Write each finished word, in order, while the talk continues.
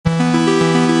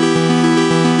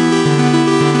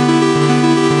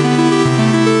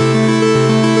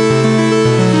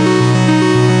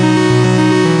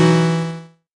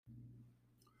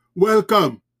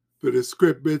Welcome to the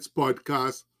Script Bits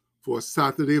podcast for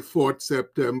Saturday, 4th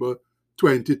September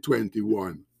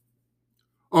 2021.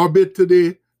 Our bit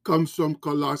today comes from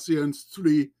Colossians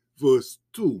 3, verse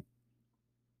 2.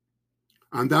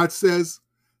 And that says,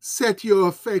 set your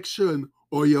affection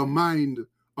or your mind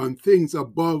on things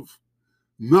above,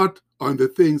 not on the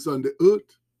things on the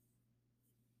earth.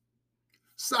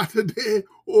 Saturday,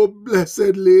 oh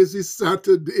blessed lazy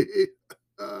Saturday.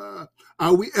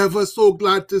 Are we ever so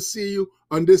glad to see you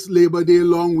on this Labor Day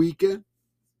long weekend?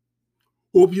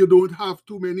 Hope you don't have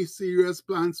too many serious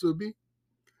plans for me,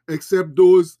 except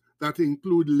those that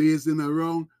include lazing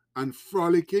around and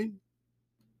frolicking.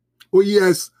 Oh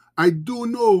yes, I do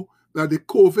know that the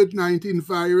COVID-19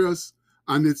 virus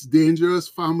and its dangerous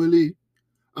family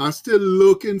are still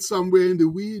lurking somewhere in the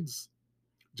weeds,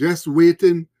 just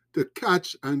waiting to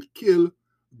catch and kill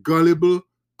gullible,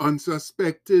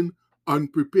 unsuspecting,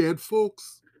 unprepared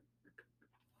folks.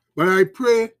 But I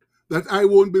pray that I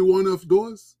won't be one of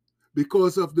those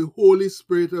because of the Holy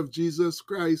Spirit of Jesus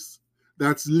Christ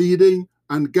that's leading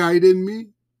and guiding me.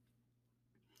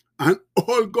 And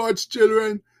all God's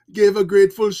children gave a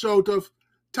grateful shout of,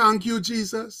 thank you,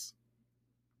 Jesus.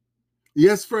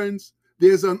 Yes, friends,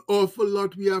 there's an awful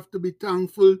lot we have to be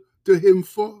thankful to Him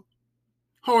for.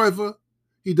 However,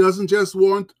 He doesn't just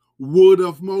want word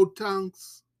of mouth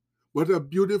thanks, but a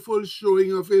beautiful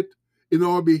showing of it in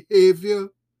our behavior,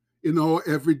 in our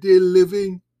everyday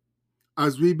living,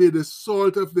 as we be the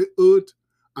salt of the earth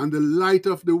and the light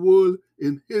of the world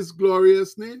in His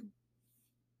glorious name.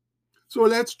 So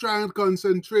let's try and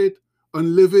concentrate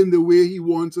on living the way He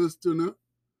wants us to know.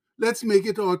 Let's make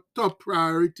it our top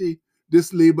priority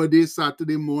this Labor Day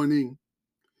Saturday morning,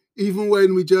 even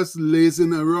when we just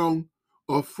lazing around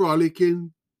or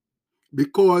frolicking,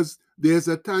 because there's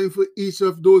a time for each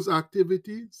of those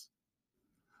activities.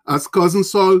 As Cousin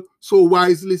Saul so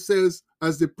wisely says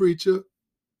as the preacher,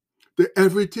 to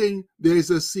everything there is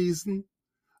a season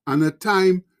and a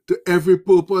time to every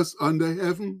purpose under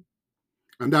heaven.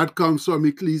 And that comes from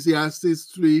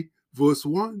Ecclesiastes 3, verse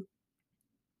 1.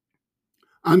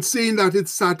 And seeing that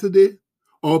it's Saturday,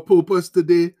 our purpose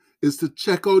today is to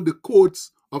check out the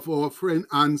quotes of our friend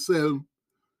Anselm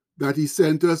that he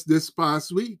sent us this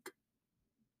past week.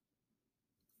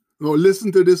 Now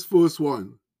listen to this first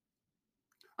one.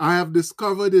 I have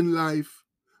discovered in life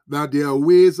that there are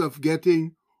ways of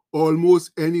getting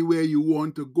almost anywhere you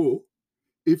want to go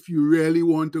if you really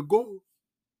want to go.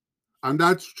 And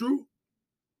that's true.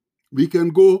 We can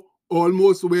go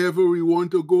almost wherever we want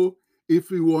to go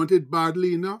if we want it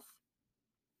badly enough.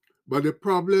 But the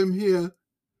problem here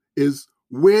is,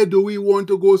 where do we want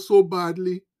to go so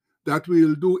badly that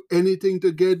we'll do anything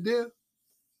to get there?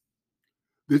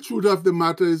 The truth of the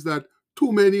matter is that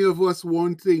too many of us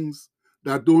want things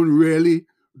that don't really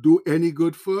do any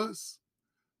good for us,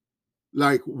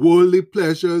 like worldly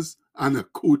pleasures and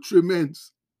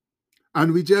accoutrements.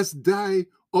 And we just die,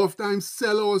 oftentimes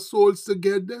sell our souls to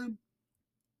get them.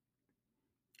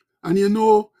 And you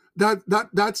know,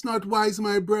 that's not wise,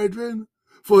 my brethren.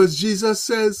 For as Jesus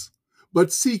says,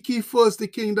 but seek ye first the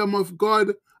kingdom of God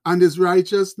and His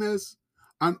righteousness,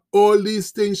 and all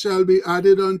these things shall be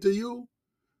added unto you.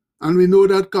 And we know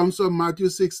that comes from Matthew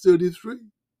 6:33.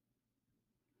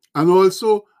 And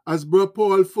also, as Brother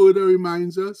Paul further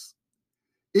reminds us,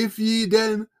 if ye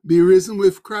then be risen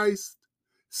with Christ,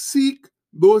 seek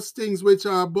those things which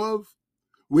are above,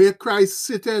 where Christ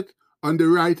sitteth on the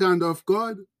right hand of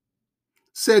God.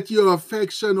 Set your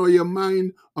affection or your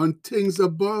mind on things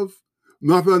above,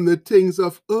 not on the things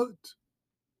of earth.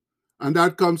 And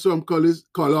that comes from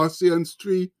Colossians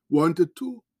 3,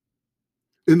 1-2.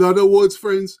 In other words,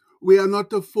 friends, we are not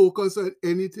to focus on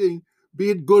anything, be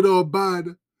it good or bad,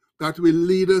 that will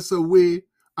lead us away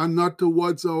and not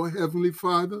towards our Heavenly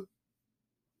Father.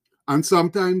 And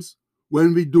sometimes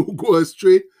when we do go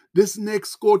astray, this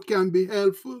next quote can be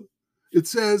helpful. It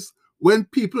says, when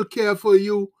people care for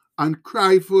you and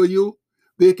cry for you,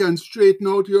 they can straighten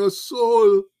out your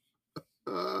soul.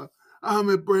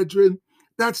 My brethren,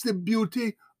 that's the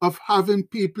beauty of having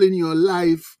people in your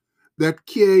life that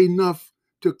care enough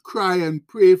to cry and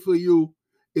pray for you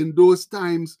in those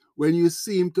times when you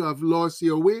seem to have lost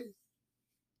your way.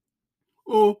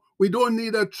 Oh, we don't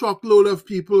need a truckload of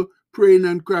people praying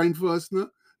and crying for us, no?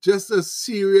 Just a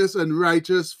serious and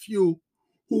righteous few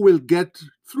who will get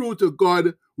through to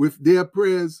God with their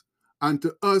prayers and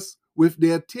to us with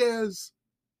their tears.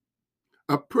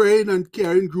 A praying and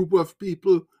caring group of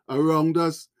people around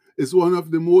us is one of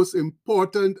the most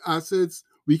important assets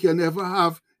we can ever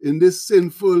have in this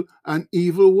sinful and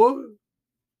evil world.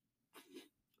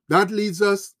 That leads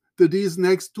us to these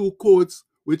next two quotes,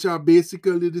 which are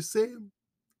basically the same.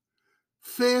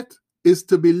 Faith is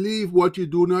to believe what you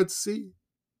do not see.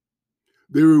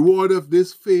 The reward of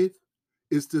this faith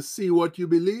is to see what you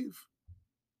believe.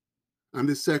 And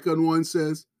the second one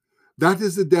says, that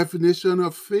is the definition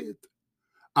of faith: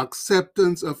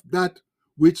 acceptance of that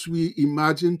which we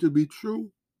imagine to be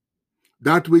true,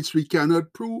 that which we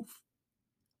cannot prove.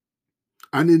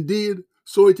 And indeed,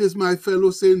 so it is, my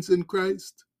fellow saints in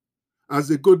Christ. As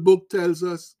the good book tells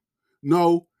us,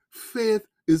 now faith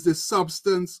is the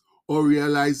substance or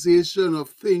realization of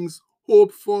things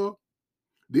hoped for,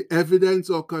 the evidence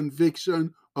or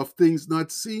conviction of things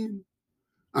not seen.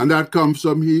 And that comes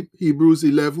from Hebrews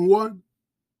 11:1.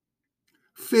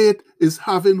 Faith is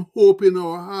having hope in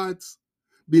our hearts,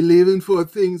 believing for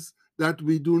things that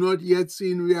we do not yet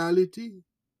see in reality.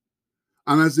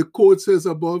 And as the quote says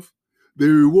above, the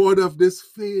reward of this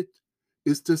faith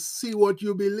is to see what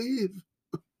you believe.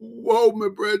 Wow, my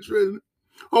brethren,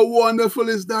 how wonderful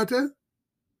is that, eh?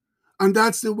 And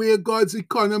that's the way God's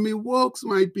economy works,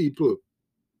 my people.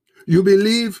 You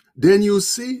believe, then you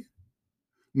see.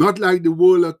 Not like the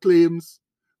world claims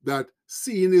that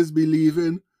seeing is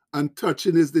believing and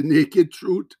touching is the naked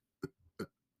truth.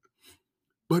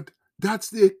 But that's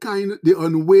the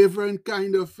unwavering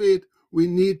kind of faith we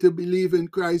need to believe in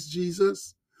Christ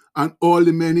Jesus and all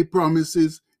the many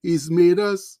promises he's made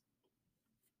us.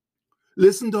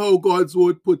 Listen to how God's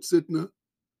word puts it now.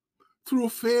 Through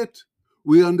faith,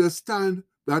 we understand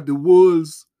that the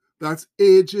worlds, that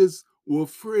ages, were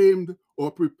framed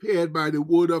or prepared by the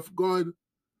word of God,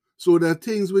 so that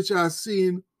things which are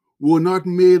seen were not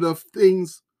made of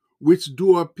things which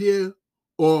do appear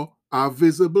or are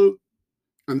visible.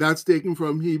 And that's taken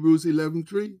from Hebrews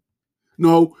 11:3.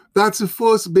 Now, that's the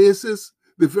first basis,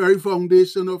 the very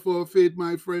foundation of our faith,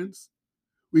 my friends.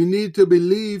 We need to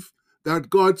believe that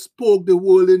God spoke the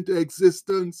world into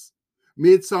existence,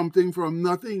 made something from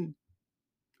nothing.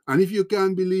 And if you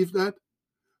can't believe that,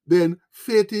 then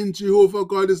faith in Jehovah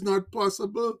God is not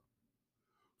possible.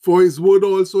 For his word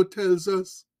also tells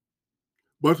us,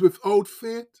 but without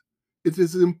faith, it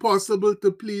is impossible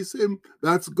to please him,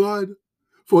 that's God.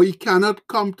 For he that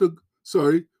cometh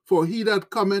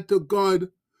to God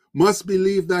must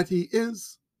believe that he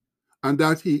is, and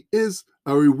that he is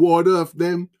a rewarder of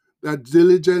them that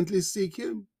diligently seek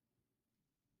him.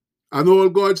 And all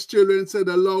God's children said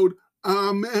aloud,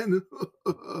 Amen.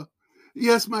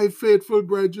 Yes, my faithful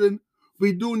brethren,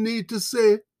 we do need to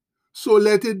say, so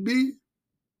let it be.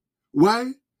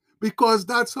 Why? Because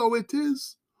that's how it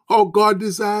is, how God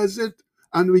desires it,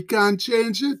 and we can't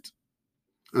change it.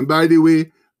 And by the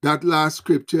way, that last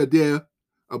scripture there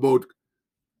about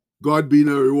God being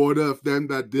a rewarder of them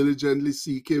that diligently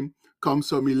seek him comes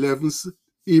from Hebrews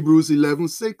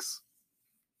 11:6.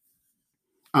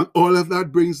 And all of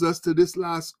that brings us to this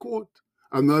last quote,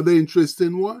 another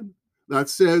interesting one that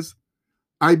says,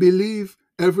 I believe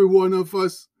every one of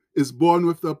us is born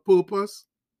with a purpose.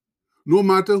 No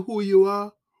matter who you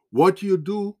are, what you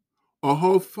do, or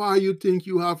how far you think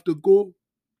you have to go,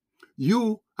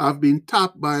 you have been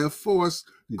tapped by a force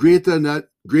greater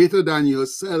than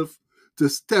yourself to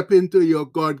step into your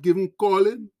God-given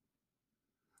calling.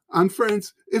 And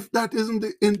friends, if that isn't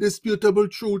the indisputable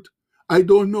truth, I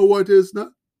don't know what is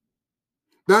now.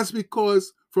 That's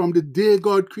because from the day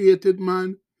God created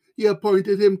man, he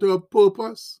appointed him to a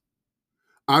purpose.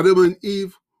 Adam and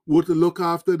Eve were to look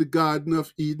after the Garden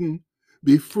of Eden,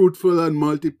 be fruitful and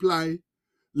multiply,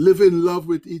 live in love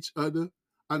with each other,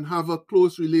 and have a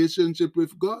close relationship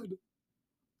with God.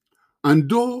 And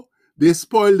though they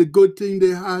spoiled the good thing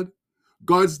they had,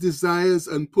 God's desires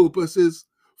and purposes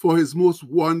for his most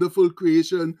wonderful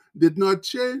creation did not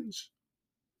change.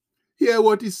 Hear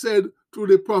what he said through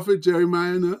the prophet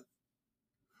Jeremiah.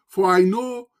 For I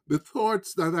know the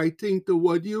thoughts that I think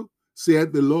toward you,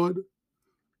 saith the Lord,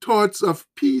 thoughts of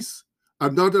peace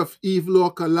and not of evil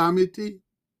or calamity,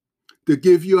 to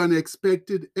give you an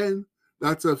expected end.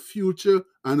 That's a future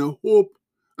and a hope.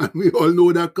 And we all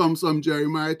know that comes from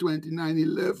Jeremiah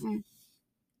 29:11.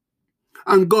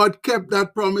 And God kept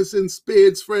that promise in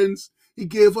spades, friends. He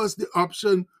gave us the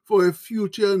option for a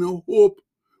future and a hope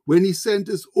when he sent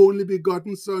his only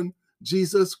begotten Son,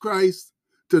 Jesus Christ,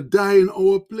 to die in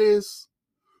our place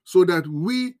so that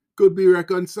we could be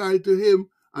reconciled to him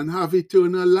and have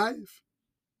eternal life.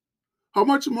 How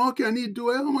much more can he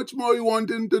do? How much more you want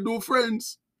him to do,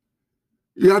 friends?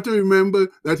 You have to remember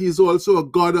that he's also a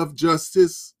God of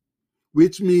justice,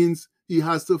 which means he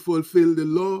has to fulfill the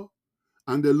law.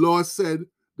 And the law said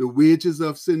the wages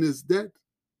of sin is death.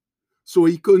 So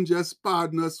he couldn't just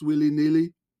pardon us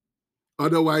willy-nilly.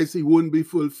 Otherwise, he wouldn't be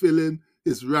fulfilling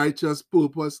his righteous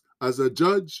purpose as a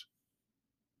judge.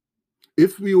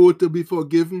 If we were to be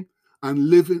forgiven and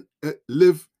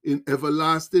live in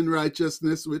everlasting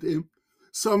righteousness with him.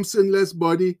 Some sinless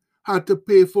body had to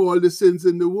pay for all the sins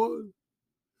in the world.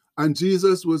 And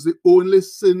Jesus was the only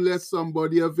sinless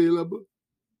somebody available.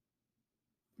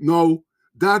 Now,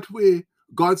 that way,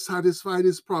 God satisfied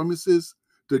his promises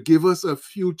to give us a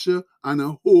future and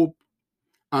a hope,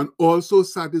 and also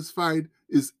satisfied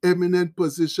his eminent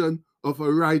position of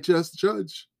a righteous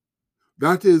judge.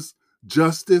 That is,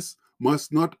 justice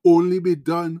must not only be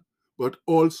done, but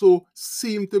also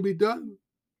seem to be done.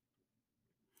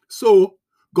 So,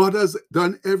 God has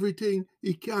done everything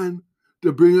he can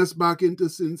to bring us back into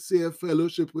sincere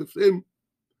fellowship with him,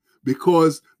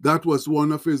 because that was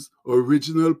one of his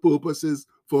original purposes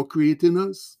for creating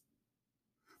us.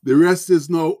 The rest is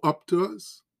now up to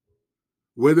us,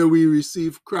 whether we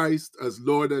receive Christ as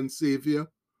Lord and Savior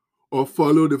or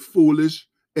follow the foolish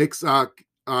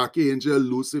ex-archangel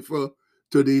Lucifer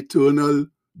to the eternal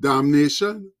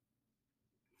damnation.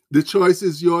 The choice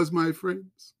is yours, my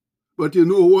friends. But you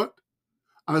know what?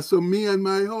 As for me and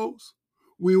my house,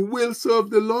 we will serve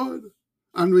the Lord.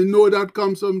 And we know that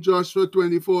comes from Joshua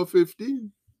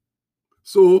 24:15.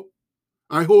 So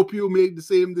I hope you make the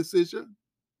same decision.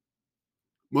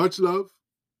 Much love.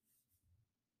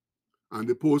 And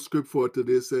the postscript for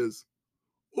today says,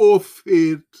 "Oh,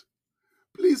 faith,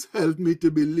 please help me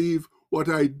to believe what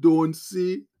I don't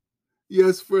see."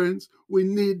 Yes, friends, we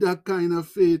need that kind of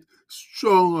faith,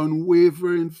 strong,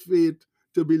 unwavering faith,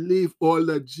 to believe all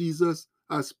that Jesus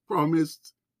has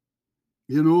promised,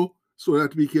 so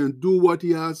that we can do what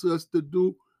he asks us to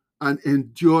do and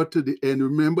endure to the end.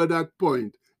 Remember that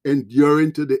point,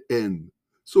 enduring to the end.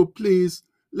 So please,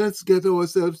 let's get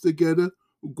ourselves together,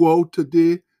 go out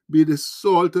today, be the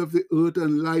salt of the earth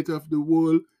and light of the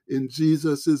world in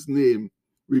Jesus' name.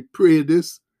 We pray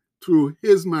this through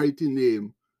his mighty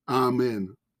name.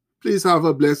 Amen. Please have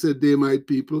a blessed day, my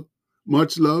people.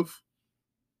 Much love.